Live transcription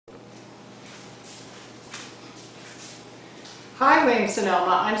Hi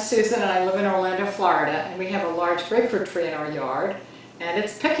Williams-Sonoma, I'm Susan and I live in Orlando, Florida, and we have a large grapefruit tree in our yard and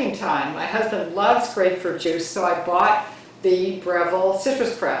it's picking time. My husband loves grapefruit juice, so I bought the Breville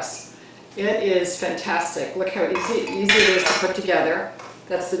citrus press. It is fantastic. Look how easy it is to put together.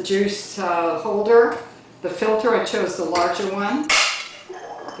 That's the juice holder. The filter, I chose the larger one.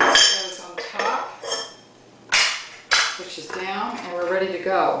 This goes on top, pushes down, and we're ready to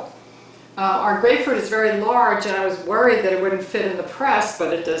go. Our grapefruit is very large and I was worried that it wouldn't fit in the press,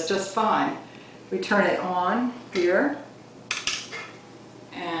 but it does just fine. We turn it on here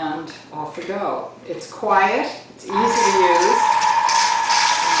and off we go. It's quiet, it's easy to use,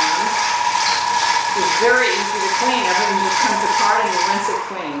 and it's very easy to clean. Everything just comes apart and you rinse it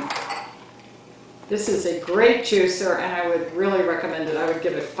clean. This is a great juicer and I would really recommend it. I would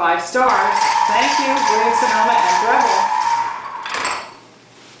give it 5 stars. Thank you, Williams-Sonoma and Breville.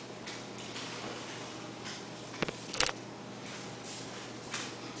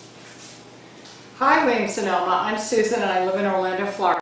 Hi Williams-Sonoma, I'm Susan and I live in Orlando, Florida.